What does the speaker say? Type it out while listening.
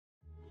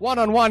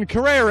One-on-one,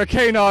 Carrera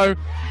Aquino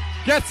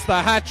gets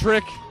the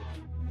hat-trick.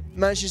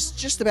 Manages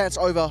just about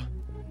over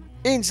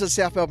into the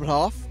South Melbourne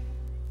half.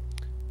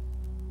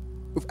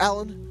 With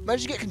Allen,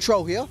 manages to get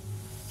control here.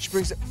 She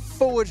brings it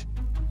forward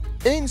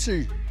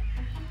into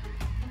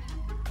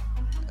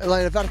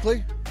Elena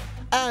vertically.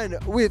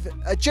 And with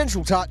a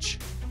gentle touch,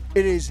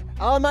 it is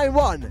Allen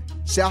 1,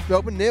 South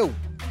Melbourne 0.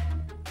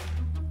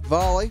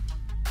 Varley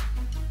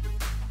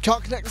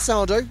can't connect the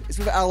Saldo. It's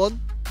with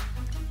Allen.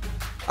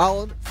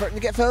 Allen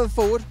threatening to get further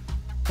forward.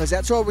 Plays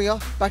out to our winger.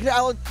 Back into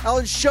Allen.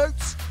 Allen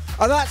shoots.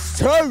 And that's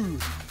 2.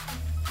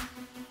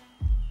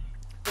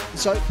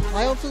 So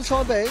play on for the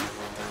time being.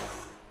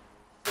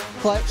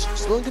 Fletch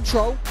still in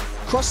control.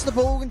 Crosses the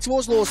ball in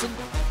towards Lawson.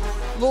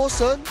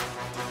 Lawson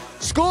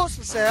scores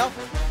for South.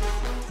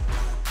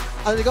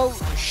 And the goal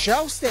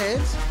shall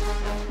stand.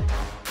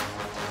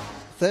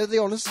 Thirdly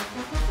honest.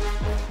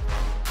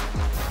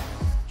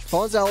 She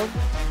finds Allen.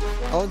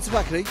 Allen to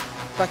Backety.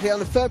 Backety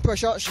under third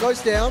pressure. She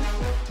goes down.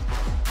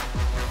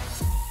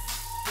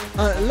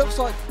 And it looks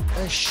like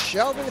there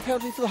shall be the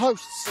penalty for the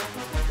hosts.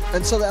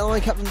 And so the LA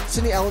captain,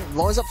 Sydney Allen,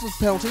 lines up for the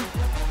penalty.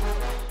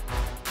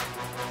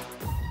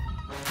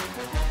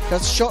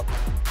 That's a shot.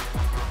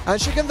 And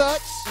she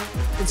converts.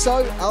 And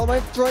so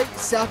Allen 3,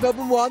 South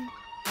Melbourne 1.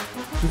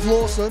 With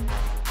Lawson.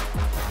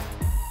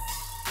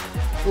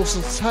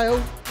 Lawson's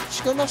tail.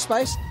 She's got enough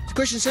space. To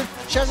Christensen.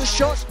 She has a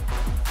shot.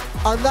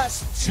 And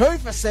that's 2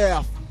 for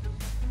South.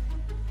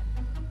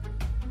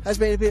 Has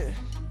been a bit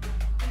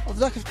of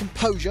lack of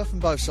composure from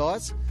both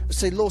sides. Let's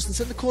see Lawson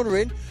sent the corner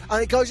in.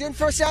 And it goes in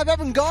for a South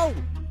Melbourne goal.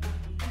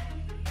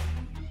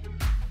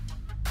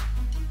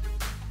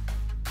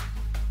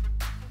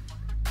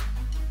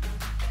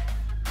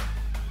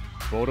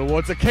 Ball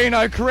towards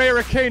Aquino.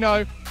 Carrera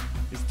Aquino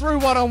is through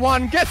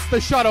one-on-one. Gets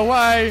the shot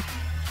away.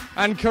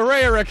 And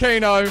Carrera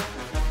Aquino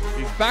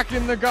is back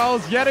in the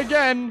goals yet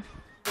again.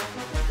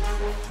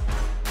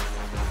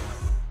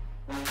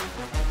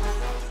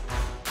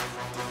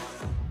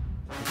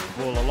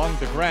 Ball along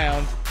the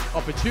ground.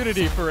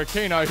 Opportunity for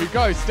Aquino, who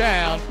goes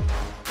down.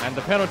 And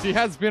the penalty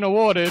has been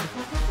awarded.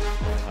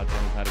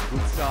 Hudson had a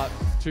good start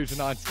to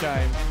tonight's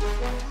game.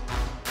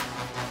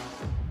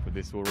 But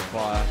this will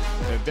require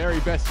the very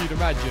best you'd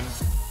imagine.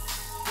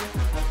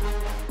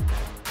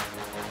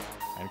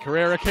 And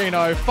Carrera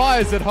Aquino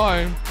fires it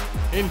home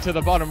into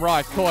the bottom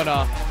right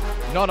corner.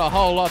 Not a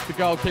whole lot the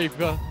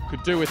goalkeeper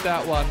could do with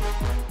that one.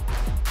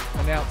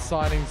 Announced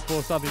signings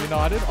for Southern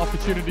United.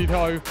 Opportunity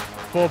though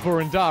for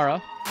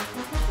Burundara.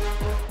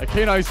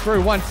 Aquino's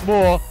through once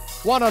more.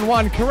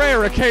 One-on-one,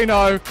 Carrera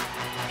Aquino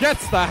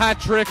gets the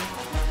hat-trick.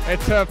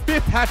 It's her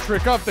 5th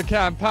hat-trick of the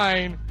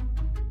campaign.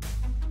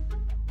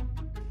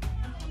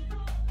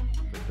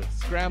 But the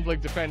scrambling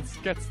defence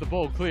gets the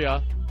ball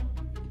clear.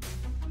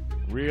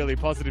 Really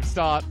positive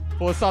start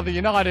for Southern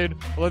United.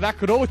 Although that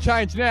could all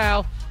change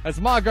now as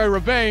Margot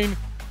Rabin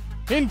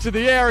into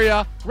the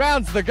area,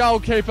 rounds the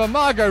goalkeeper,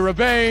 Margot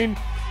Rabin.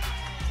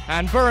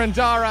 And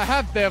Burundara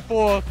have their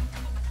 4th.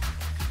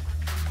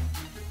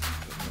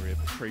 Maria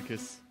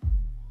Patrikas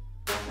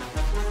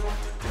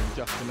doing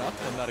just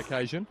enough on that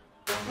occasion.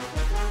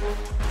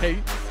 Keat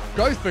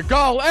goes for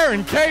goal.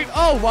 Erin Keat,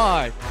 oh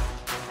my!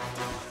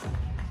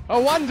 A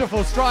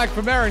wonderful strike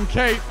from Erin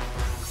Keat.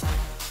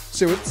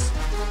 Sewitz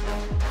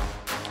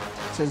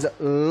sends it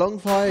long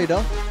for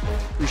Aida.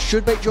 We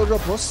should beat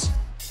Georgiopoulos.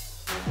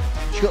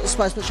 She got the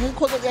space, but she hasn't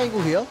quite got the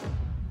angle here.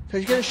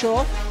 Can she get a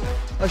shot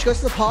off? She goes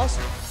to the pass.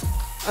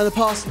 And the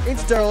pass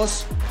into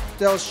Deros.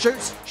 Deros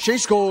shoots. She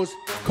scores.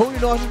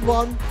 Cornwall United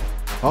 1.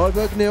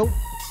 Heidelberg 0.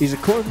 He's a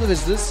corner for the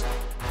visitors.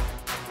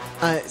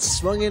 And it's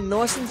swung in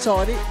nice and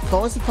tidy.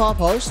 Finds the far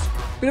post.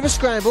 Bit of a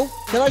scramble.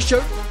 Can I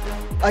shoot?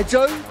 I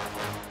do.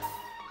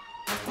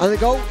 And the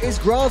goal is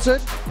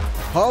granted.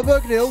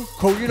 Heidelberg 0.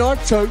 Cornwall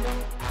United 2.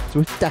 So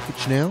with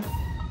Dakic now.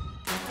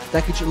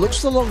 Dakic looks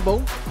for the long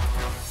ball.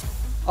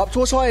 Up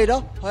towards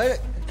Haida.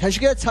 Can she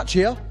get a touch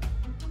here?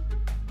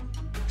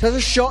 She has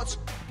a shot.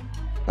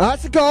 And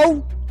that's a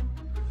goal.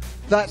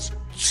 That's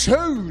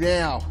 2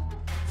 now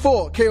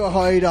for Kira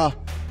Haida.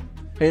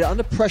 Haida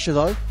under pressure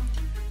though.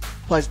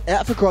 Plays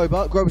out for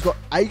Grover. Grover's got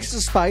acres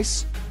of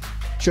space.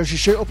 Should she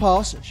shoot or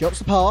pass? She opts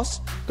to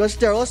pass. Goes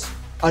to Deros.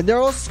 And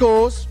Deros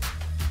scores.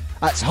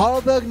 That's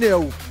Heidelberg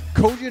 0.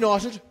 Cold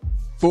United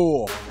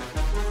 4.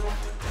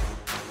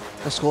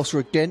 Let's cross her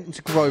again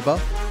into Grover.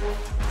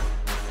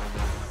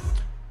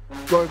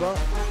 Grover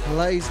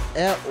plays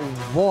out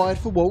wide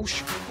for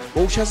Walsh.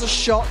 Walsh has a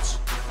shot.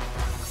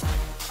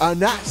 And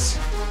that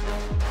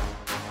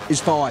is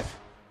 5.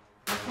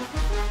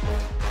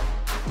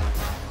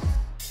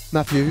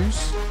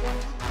 Matthews.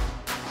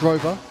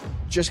 Grover.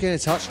 Just getting a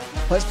touch.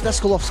 Plays for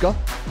Daskolovska.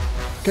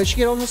 Can she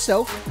get on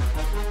herself?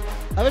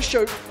 Have a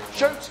shoot.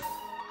 Shoot.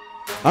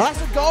 And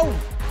that's a goal.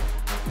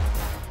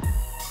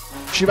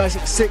 She makes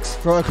it 6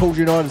 for her Cold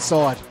United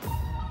side.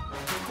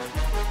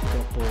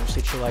 Got ball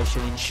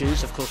situation in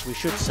shoes. Of course, we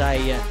should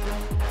say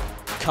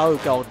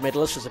co-gold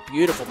medalist. There's a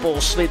beautiful ball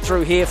slid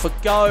through here for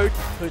Goad,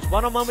 who's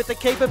one-on-one with the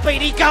keeper,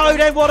 Beatty Goad,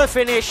 and what a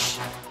finish.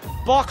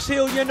 Box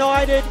Hill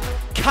United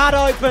cut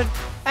open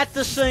at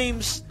the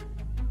seams.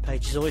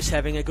 Paige is always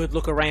having a good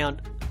look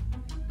around.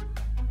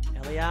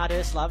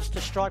 Eliades loves to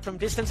strike from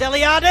distance.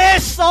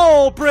 Eliades!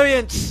 Oh,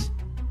 brilliant!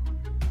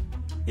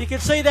 You can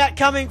see that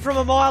coming from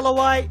a mile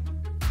away.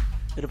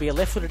 It'll be a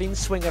left-footed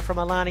in-swinger from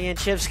Alana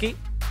Janchevsky.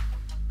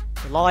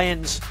 The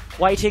Lions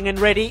waiting and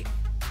ready.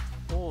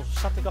 Oh,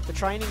 something off the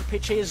training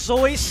pitch here.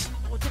 Zoyce.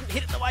 Oh, didn't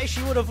hit it the way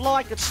she would have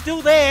liked. It's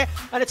still there,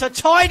 and it's a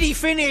tidy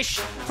finish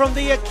from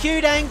the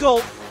acute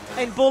angle.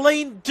 And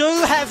Bulleen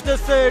do have the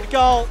third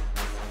goal.